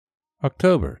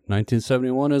October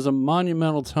 1971 is a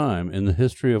monumental time in the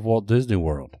history of Walt Disney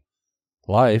World.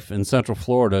 Life in Central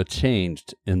Florida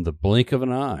changed in the blink of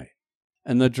an eye,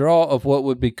 and the draw of what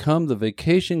would become the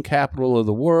vacation capital of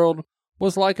the world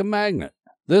was like a magnet.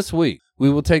 This week, we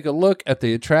will take a look at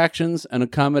the attractions and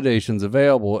accommodations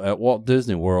available at Walt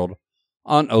Disney World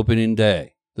on opening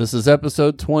day. This is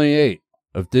episode 28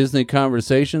 of Disney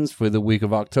Conversations for the week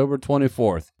of October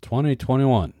 24th,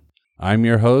 2021. I'm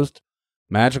your host,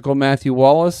 Magical Matthew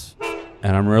Wallace,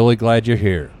 and I'm really glad you're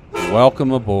here.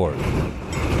 Welcome aboard.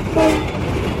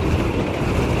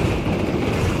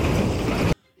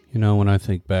 You know, when I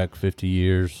think back 50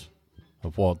 years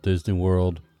of Walt Disney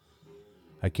World,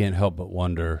 I can't help but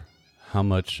wonder how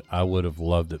much I would have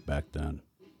loved it back then.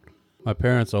 My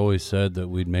parents always said that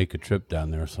we'd make a trip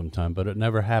down there sometime, but it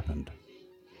never happened.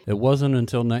 It wasn't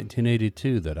until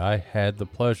 1982 that I had the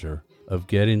pleasure of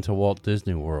getting to Walt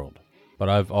Disney World. But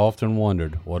I've often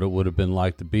wondered what it would have been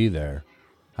like to be there.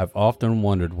 I've often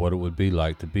wondered what it would be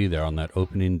like to be there on that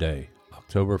opening day,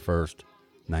 October 1st,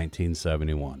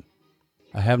 1971.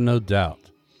 I have no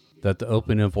doubt that the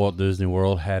opening of Walt Disney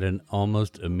World had an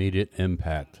almost immediate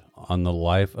impact on the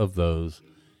life of those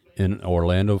in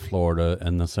Orlando, Florida,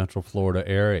 and the Central Florida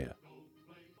area.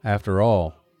 After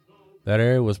all, that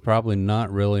area was probably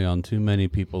not really on too many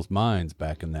people's minds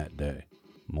back in that day.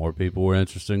 More people were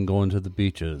interested in going to the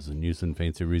beaches and using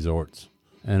fancy resorts.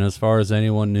 And as far as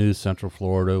anyone knew, Central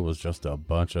Florida was just a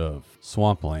bunch of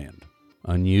swampland,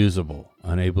 unusable,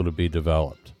 unable to be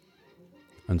developed.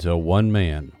 Until one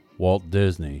man, Walt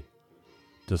Disney,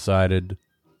 decided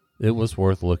it was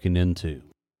worth looking into.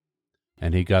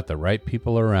 And he got the right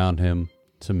people around him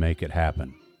to make it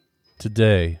happen.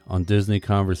 Today, on Disney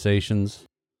Conversations,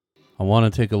 I want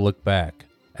to take a look back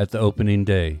at the opening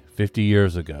day 50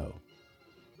 years ago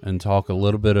and talk a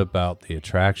little bit about the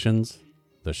attractions,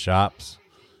 the shops,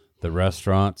 the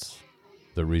restaurants,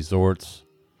 the resorts,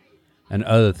 and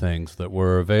other things that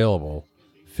were available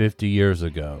 50 years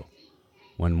ago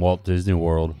when Walt Disney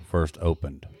World first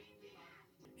opened.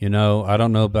 You know, I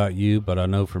don't know about you, but I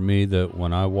know for me that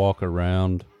when I walk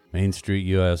around Main Street,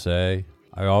 USA,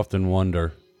 I often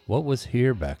wonder, what was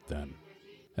here back then?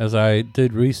 As I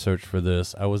did research for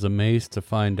this, I was amazed to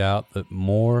find out that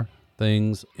more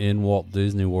things in Walt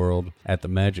Disney World at the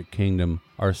Magic Kingdom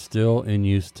are still in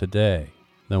use today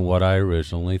than what I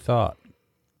originally thought.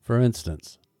 For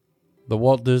instance, the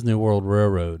Walt Disney World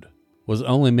Railroad was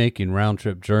only making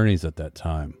round-trip journeys at that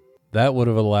time. That would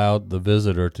have allowed the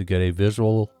visitor to get a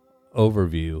visual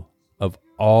overview of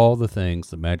all the things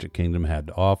the Magic Kingdom had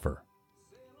to offer.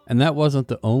 And that wasn't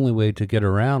the only way to get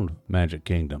around Magic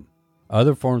Kingdom.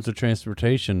 Other forms of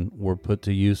transportation were put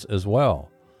to use as well,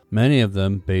 many of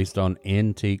them based on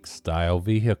antique-style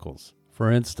vehicles.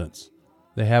 For instance,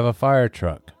 they have a fire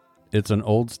truck. It's an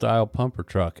old-style pumper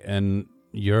truck, and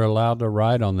you're allowed to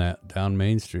ride on that down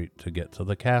Main Street to get to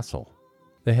the castle.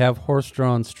 They have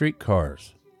horse-drawn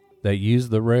streetcars that use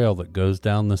the rail that goes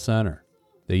down the center.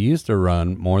 They used to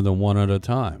run more than one at a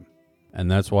time, and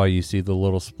that's why you see the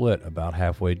little split about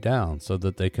halfway down so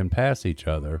that they can pass each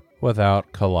other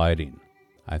without colliding.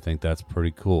 I think that's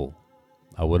pretty cool.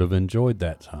 I would have enjoyed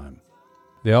that time.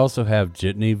 They also have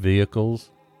jitney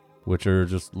vehicles, which are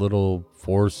just little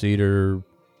four-seater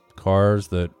cars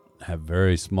that have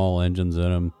very small engines in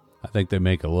them. I think they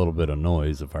make a little bit of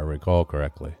noise, if I recall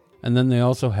correctly. And then they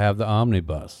also have the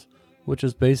omnibus, which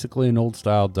is basically an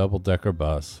old-style double-decker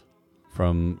bus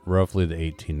from roughly the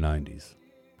 1890s.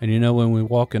 And you know, when we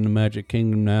walk into Magic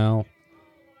Kingdom now,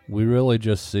 we really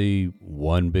just see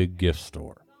one big gift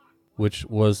store, which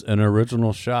was an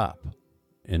original shop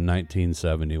in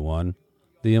 1971,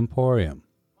 the Emporium.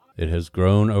 It has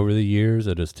grown over the years.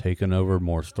 It has taken over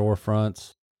more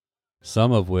storefronts,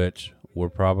 some of which we're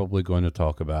probably going to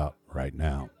talk about right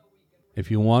now.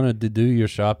 If you wanted to do your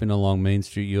shopping along Main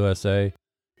Street, USA,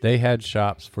 they had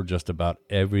shops for just about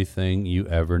everything you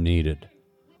ever needed.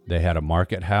 They had a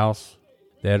market house.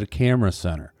 They had a camera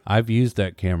center. I've used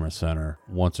that camera center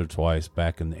once or twice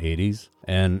back in the 80s,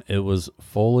 and it was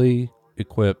fully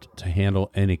equipped to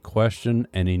handle any question,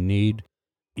 any need,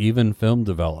 even film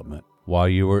development while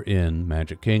you were in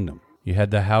Magic Kingdom. You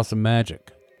had the House of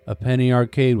Magic, a penny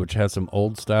arcade which had some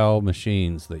old-style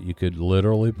machines that you could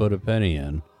literally put a penny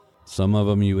in. Some of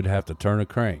them you would have to turn a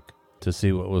crank to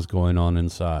see what was going on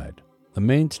inside. The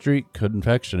Main Street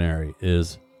Confectionery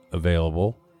is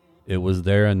available. It was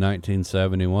there in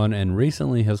 1971 and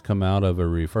recently has come out of a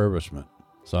refurbishment.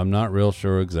 So I'm not real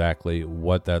sure exactly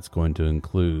what that's going to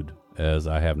include, as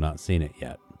I have not seen it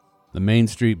yet. The Main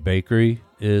Street Bakery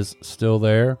is still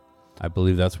there. I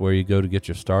believe that's where you go to get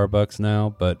your Starbucks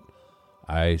now, but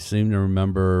I seem to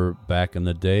remember back in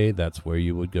the day, that's where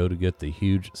you would go to get the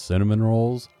huge cinnamon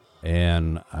rolls,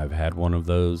 and I've had one of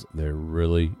those. They're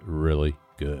really, really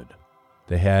good.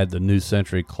 They had the New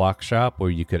Century Clock Shop where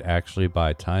you could actually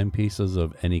buy timepieces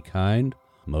of any kind,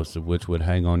 most of which would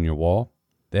hang on your wall.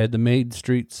 They had the Main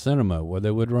Street Cinema where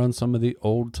they would run some of the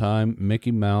old-time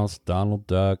Mickey Mouse, Donald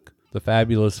Duck, the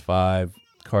Fabulous Five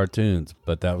cartoons,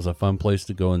 but that was a fun place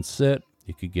to go and sit.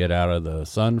 You could get out of the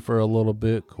sun for a little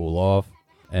bit, cool off,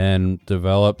 and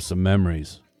develop some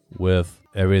memories with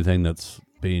everything that's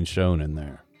being shown in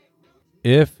there.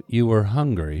 If you were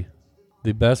hungry,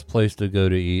 the best place to go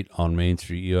to eat on Main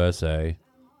Street, USA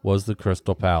was the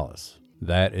Crystal Palace.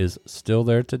 That is still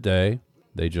there today.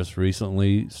 They just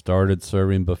recently started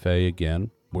serving buffet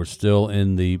again. We're still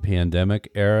in the pandemic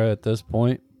era at this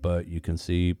point, but you can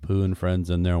see Pooh and friends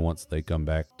in there once they come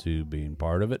back to being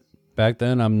part of it. Back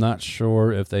then, I'm not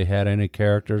sure if they had any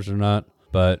characters or not,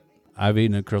 but I've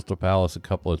eaten at Crystal Palace a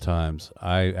couple of times.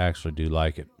 I actually do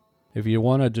like it. If you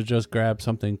wanted to just grab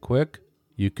something quick,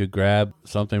 you could grab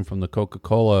something from the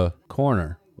Coca-Cola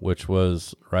corner, which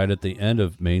was right at the end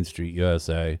of Main Street,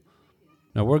 USA.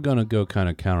 Now, we're going to go kind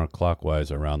of counterclockwise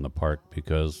around the park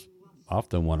because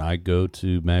often when I go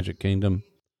to Magic Kingdom,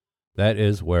 that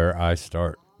is where I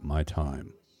start my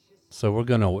time. So we're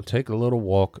going to take a little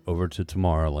walk over to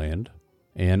Tomorrowland.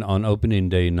 And on opening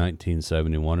day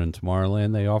 1971 in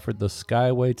Tomorrowland, they offered the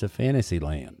Skyway to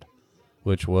Fantasyland,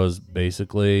 which was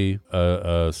basically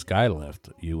a sky lift.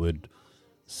 You would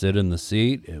sit in the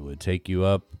seat. It would take you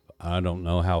up, I don't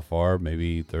know how far,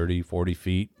 maybe 30, 40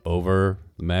 feet over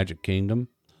the Magic Kingdom.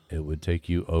 It would take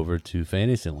you over to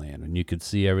Fantasyland, and you could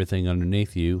see everything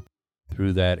underneath you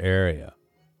through that area.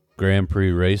 Grand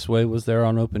Prix Raceway was there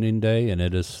on opening day, and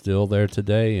it is still there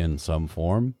today in some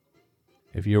form.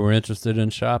 If you were interested in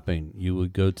shopping, you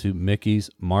would go to Mickey's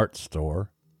Mart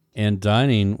store, and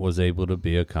dining was able to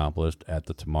be accomplished at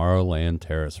the Tomorrowland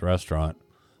Terrace restaurant,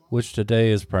 which today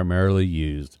is primarily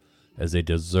used as a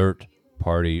dessert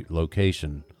party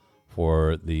location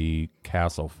for the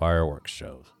castle fireworks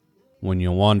shows. When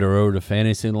you wander over to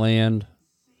Fantasyland,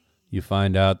 you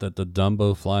find out that the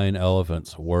Dumbo Flying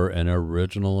Elephants were an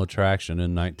original attraction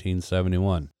in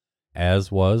 1971,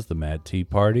 as was the Mad Tea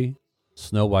Party,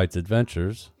 Snow White's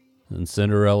Adventures, and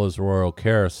Cinderella's Royal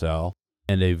Carousel,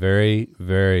 and a very,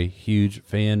 very huge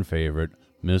fan favorite,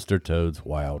 Mr. Toad's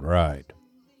Wild Ride.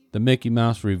 The Mickey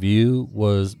Mouse Revue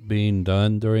was being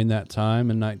done during that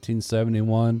time in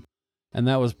 1971, and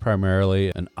that was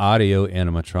primarily an audio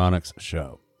animatronics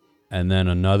show. And then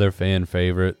another fan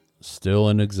favorite, still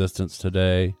in existence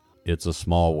today, It's a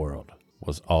Small World,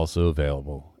 was also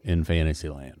available in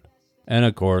Fantasyland. And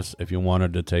of course, if you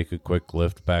wanted to take a quick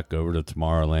lift back over to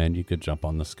Tomorrowland, you could jump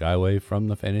on the Skyway from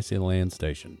the Fantasyland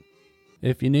station.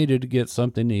 If you needed to get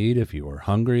something to eat, if you were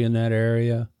hungry in that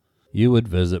area, you would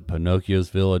visit Pinocchio's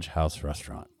Village House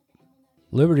Restaurant.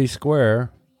 Liberty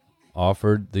Square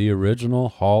offered the original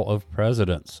Hall of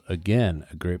Presidents. Again,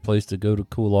 a great place to go to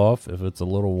cool off if it's a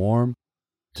little warm.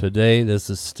 Today, this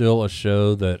is still a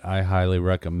show that I highly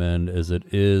recommend, as it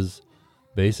is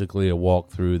basically a walk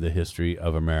through the history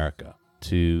of America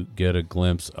to get a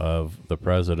glimpse of the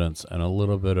presidents and a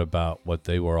little bit about what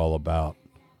they were all about.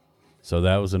 So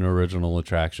that was an original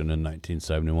attraction in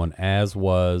 1971, as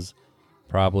was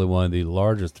probably one of the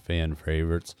largest fan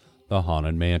favorites, the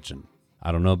Haunted Mansion.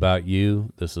 I don't know about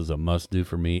you, this is a must-do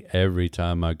for me every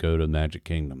time I go to Magic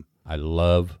Kingdom. I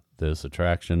love this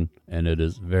attraction, and it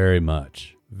is very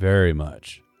much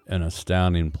an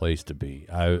astounding place to be.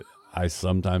 I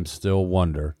sometimes still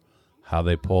wonder how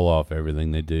they pull off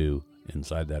everything they do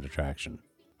inside that attraction.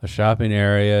 A shopping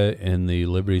area in the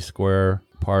Liberty Square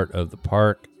part of the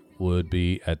park would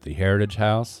be at the Heritage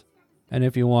House. And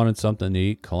if you wanted something to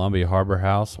eat, Columbia Harbor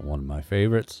House, one of my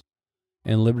favorites,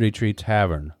 and Liberty Tree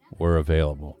Tavern were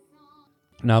available.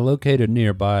 Now located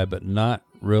nearby, but not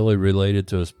really related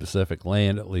to a specific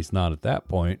land, at least not at that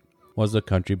point, was the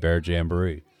Country Bear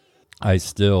Jamboree. I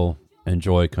still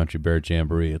enjoy Country Bear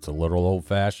Jamboree. It's a little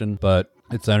old-fashioned, but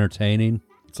it's entertaining,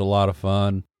 it's a lot of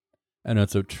fun, and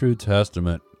it's a true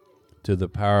testament to the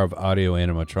power of audio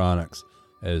animatronics,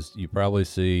 as you probably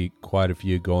see quite a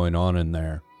few going on in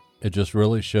there. It just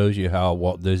really shows you how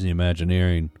Walt Disney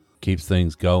Imagineering keeps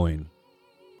things going.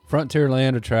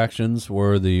 Frontierland attractions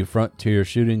were the Frontier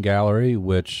Shooting Gallery,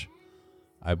 which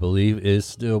I believe is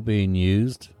still being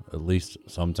used, at least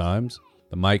sometimes,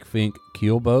 the Mike Fink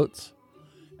Keel Boats,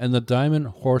 and the Diamond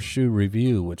Horseshoe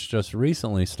Review, which just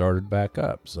recently started back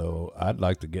up, so I'd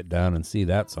like to get down and see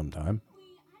that sometime.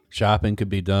 Shopping could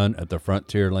be done at the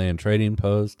Frontierland Trading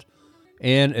Post,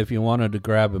 And if you wanted to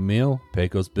grab a meal,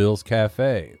 Pecos Bill's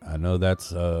Cafe. I know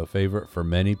that's a favorite for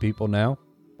many people now.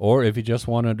 Or if you just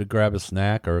wanted to grab a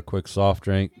snack or a quick soft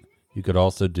drink, you could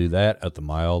also do that at the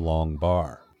Mile Long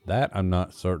Bar. That I'm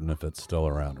not certain if it's still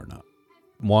around or not.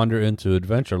 Wander into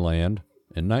Adventureland.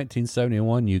 In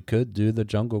 1971, you could do the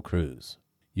Jungle Cruise.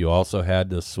 You also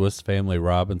had the Swiss Family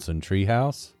Robinson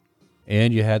Treehouse.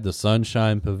 And you had the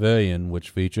Sunshine Pavilion, which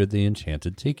featured the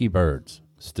Enchanted Tiki Birds.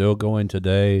 Still going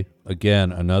today.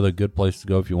 Again, another good place to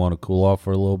go if you want to cool off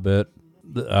for a little bit.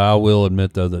 I will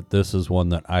admit, though, that this is one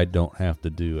that I don't have to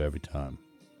do every time.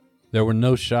 There were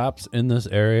no shops in this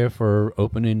area for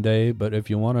opening day, but if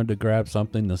you wanted to grab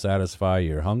something to satisfy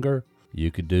your hunger,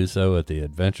 you could do so at the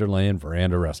Adventureland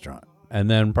Veranda Restaurant. And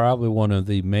then probably one of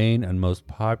the main and most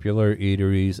popular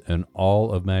eateries in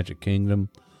all of Magic Kingdom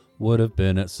would have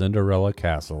been at Cinderella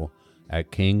Castle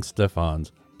at King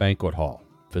Stephan's Banquet Hall.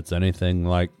 If it's anything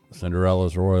like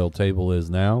Cinderella's royal table is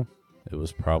now, it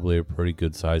was probably a pretty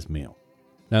good sized meal.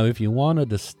 Now, if you wanted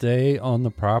to stay on the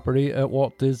property at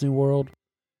Walt Disney World,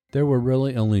 there were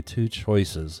really only two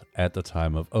choices at the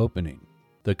time of opening.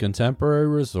 The Contemporary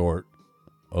Resort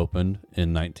opened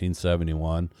in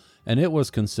 1971, and it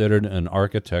was considered an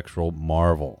architectural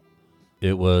marvel.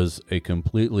 It was a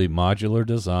completely modular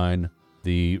design.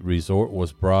 The resort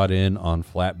was brought in on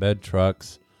flatbed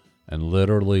trucks and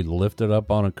literally lifted up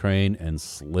on a crane and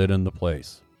slid into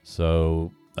place.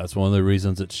 So that's one of the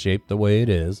reasons it's shaped the way it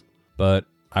is. But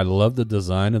I love the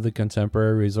design of the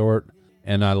Contemporary Resort,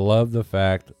 and I love the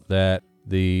fact that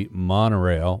the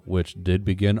monorail, which did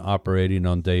begin operating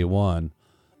on day one,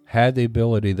 had the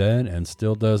ability then, and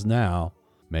still does now,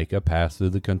 make a pass through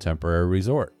the Contemporary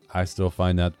Resort. I still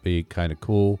find that to be kind of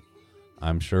cool.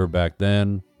 I'm sure back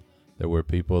then there were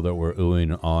people that were oohing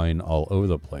and awing all over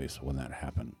the place when that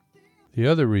happened. The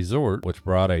other resort, which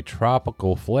brought a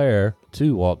tropical flair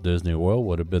to Walt Disney World,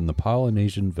 would have been the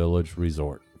Polynesian Village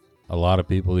Resort. A lot of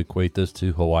people equate this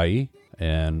to Hawaii,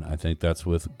 and I think that's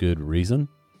with good reason.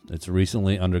 It's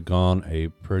recently undergone a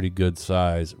pretty good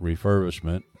size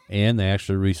refurbishment, and they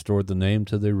actually restored the name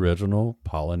to the original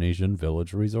Polynesian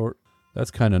Village Resort. That's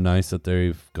kind of nice that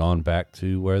they've gone back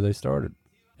to where they started.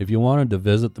 If you wanted to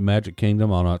visit the Magic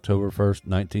Kingdom on October 1st,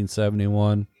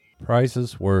 1971,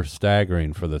 prices were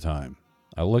staggering for the time.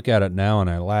 I look at it now and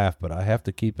I laugh, but I have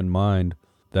to keep in mind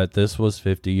that this was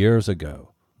 50 years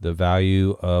ago. The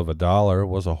value of $1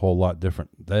 was a whole lot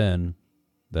different then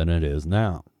than it is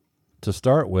now. To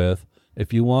start with,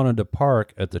 if you wanted to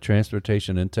park at the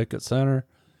Transportation and Ticket Center,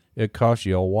 it cost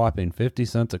you a whopping 50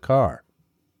 cents a car.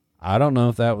 I don't know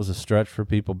if that was a stretch for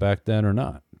people back then or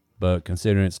not, but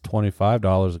considering it's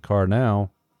 $25 a car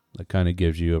now, that kind of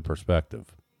gives you a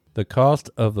perspective. The cost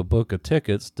of the book of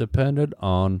tickets depended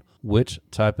on which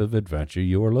type of adventure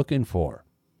you were looking for.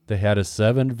 They had a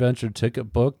 7-adventure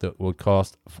ticket book that would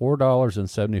cost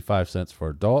 $4.75 for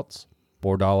adults,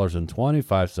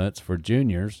 $4.25 for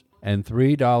juniors, and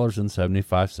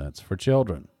 $3.75 for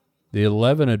children. The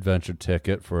 11-adventure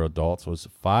ticket for adults was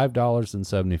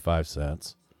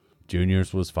 $5.75,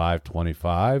 juniors was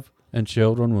 $5.25, and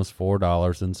children was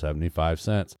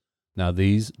 $4.75. Now,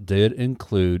 these did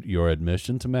include your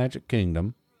admission to Magic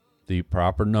Kingdom, the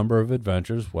proper number of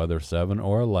adventures, whether 7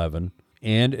 or 11,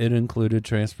 and it included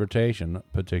transportation,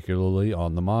 particularly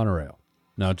on the monorail.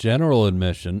 Now, general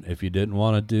admission, if you didn't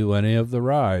want to do any of the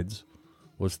rides,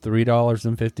 was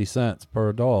 $3.50 per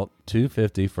adult,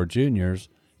 $2.50 for juniors,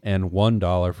 and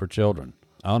 $1 for children.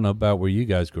 I don't know about where you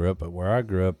guys grew up, but where I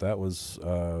grew up, that was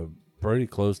pretty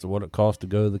close to what it cost to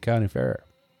go to the county fair.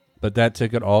 But that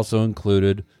ticket also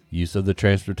included use of the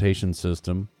transportation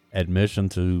system, admission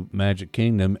to Magic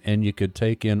Kingdom, and you could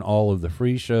take in all of the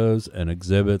free shows and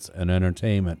exhibits and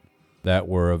entertainment that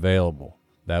were available.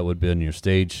 That would be in your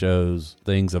stage shows,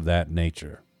 things of that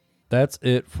nature. That's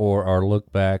it for our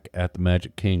look back at the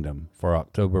Magic Kingdom for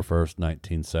October 1st,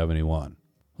 1971.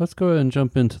 Let's go ahead and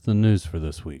jump into the news for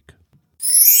this week.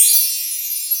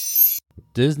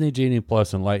 Disney Genie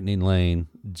Plus and Lightning Lane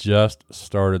just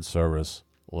started service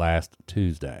last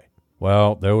Tuesday.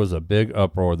 Well, there was a big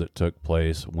uproar that took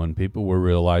place when people were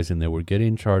realizing they were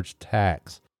getting charged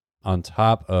tax on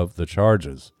top of the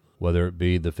charges, whether it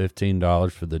be the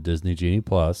 $15 for the Disney Genie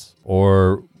Plus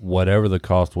or whatever the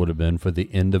cost would have been for the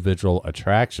individual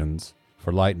attractions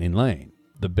for Lightning Lane.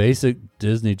 The basic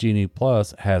Disney Genie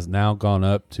Plus has now gone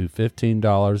up to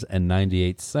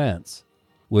 $15.98,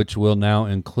 which will now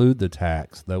include the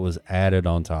tax that was added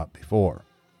on top before.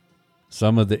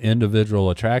 Some of the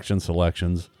individual attraction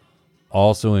selections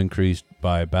also increased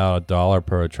by about $1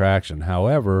 per attraction.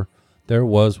 However, there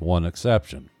was one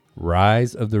exception.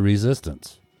 Rise of the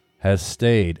Resistance has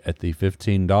stayed at the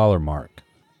 $15 mark.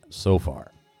 so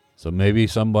far. So maybe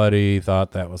somebody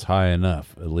thought that was high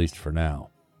enough, at least for now.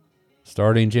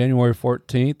 Starting January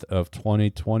 14th of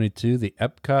 2022, the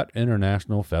Epcot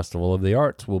International Festival of the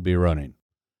Arts will be running,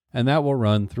 and that will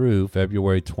run through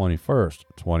February 21st,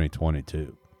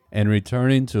 2022. And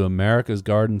returning to America's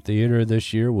Garden Theater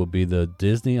this year will be the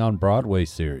Disney on Broadway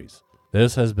series.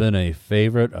 This has been a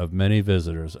favorite of many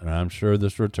visitors, and I'm sure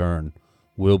this return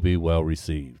will be well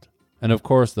received. And of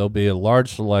course, there'll be a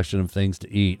large selection of things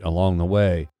to eat along the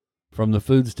way from the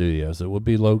food studios that will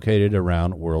be located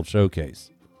around World Showcase.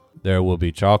 There will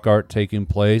be chalk art taking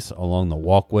place along the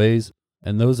walkways,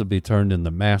 and those will be turned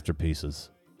into masterpieces.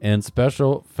 And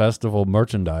special festival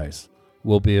merchandise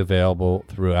will be available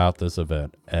throughout this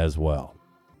event as well.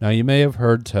 Now, you may have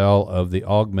heard tell of the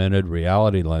augmented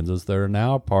reality lenses that are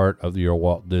now a part of your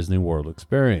Walt Disney World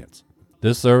experience.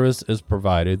 This service is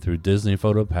provided through Disney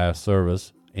PhotoPass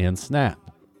service and Snap.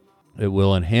 It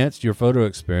will enhance your photo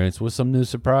experience with some new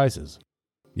surprises.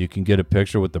 You can get a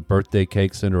picture with the birthday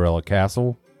cake Cinderella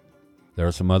Castle. There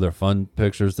are some other fun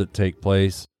pictures that take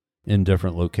place in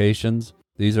different locations.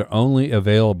 These are only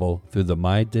available through the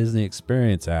My Disney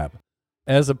Experience app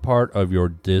as a part of your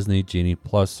Disney Genie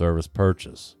Plus service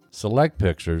purchase. Select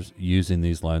pictures using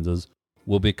these lenses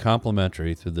will be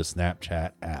complimentary through the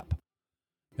Snapchat app.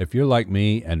 If you're like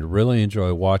me and really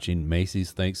enjoy watching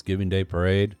Macy's Thanksgiving Day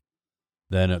Parade,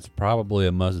 then it's probably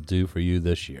a must-do for you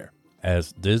this year,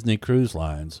 as Disney Cruise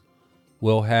Lines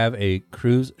will have a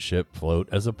cruise ship float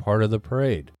as a part of the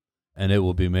parade, and it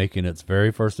will be making its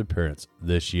very first appearance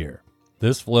this year.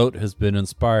 This float has been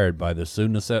inspired by the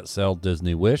soon-to-set sail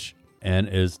Disney Wish and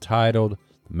is titled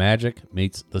Magic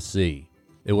Meets the Sea.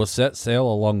 It will set sail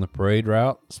along the parade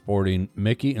route, sporting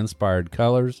Mickey-inspired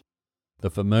colors,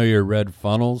 the familiar red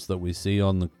funnels that we see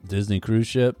on the Disney cruise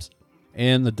ships,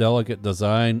 and the delicate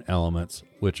design elements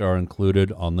which are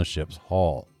included on the ship's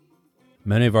hull.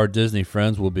 Many of our Disney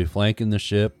friends will be flanking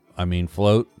the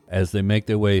float, as they make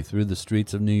their way through the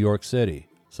streets of New York City,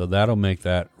 so that'll make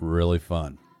that really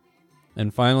fun.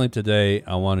 And finally today,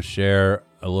 I want to share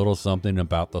a little something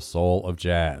about the Soul of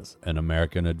Jazz, an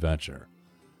American adventure.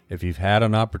 If you've had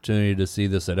an opportunity to see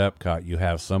this at Epcot, you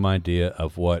have some idea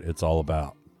of what it's all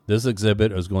about. This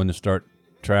exhibit is going to start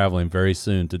traveling very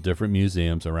soon to different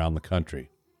museums around the country.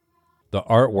 The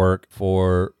artwork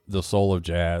for the Soul of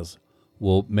Jazz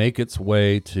will make its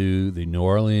way to the New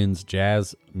Orleans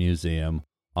Jazz Museum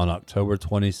on October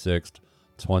 26,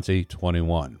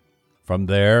 2021. From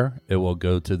there, it will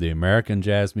go to the American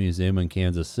Jazz Museum in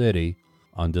Kansas City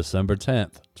on December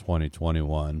 10th,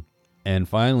 2021. And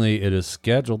finally, it is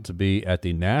scheduled to be at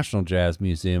the National Jazz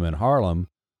Museum in Harlem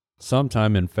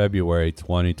sometime in February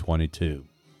 2022.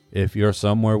 If you're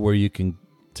somewhere where you can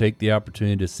take the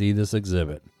opportunity to see this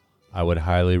exhibit, I would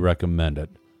highly recommend it,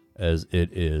 as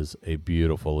it is a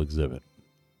beautiful exhibit.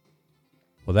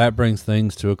 Well, that brings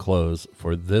things to a close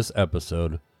for this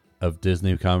episode of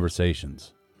Disney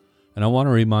Conversations. And I want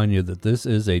to remind you that this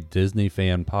is a Disney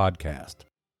fan podcast.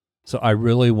 So I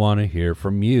really want to hear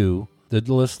from you, the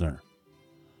listener.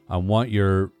 I want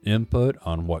your input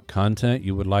on what content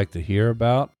you would like to hear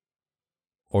about,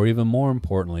 or even more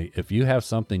importantly, if you have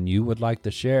something you would like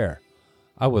to share,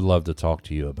 I would love to talk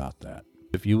to you about that.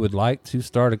 If you would like to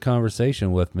start a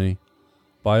conversation with me,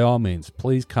 by all means,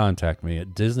 please contact me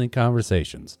at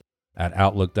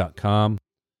disneyconversations@outlook.com,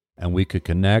 and we could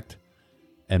connect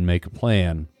and make a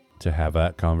plan to have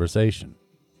that conversation.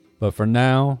 But for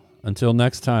now, until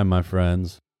next time, my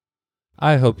friends,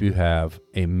 I hope you have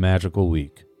a magical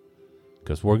week,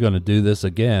 because we're going to do this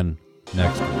again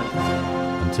next week.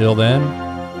 Until then,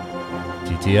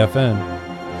 TTFN.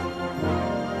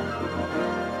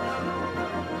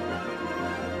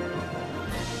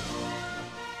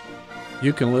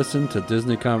 You can listen to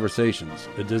Disney Conversations,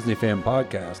 a Disney fan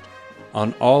podcast,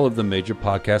 on all of the major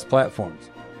podcast platforms.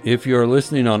 If you are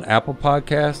listening on Apple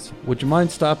Podcasts, would you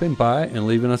mind stopping by and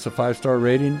leaving us a 5-star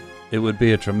rating? It would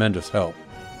be a tremendous help.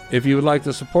 If you would like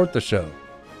to support the show,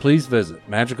 please visit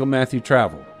Magical Matthew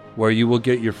Travel, where you will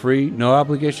get your free,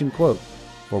 no-obligation quote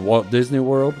for Walt Disney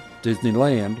World,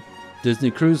 Disneyland,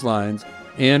 Disney Cruise Lines,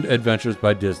 and Adventures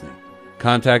by Disney.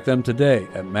 Contact them today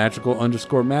at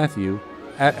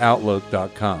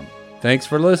magical_Matthew@outlook.com. Thanks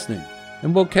for listening,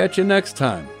 and we'll catch you next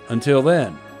time. Until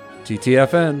then,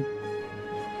 TTFN.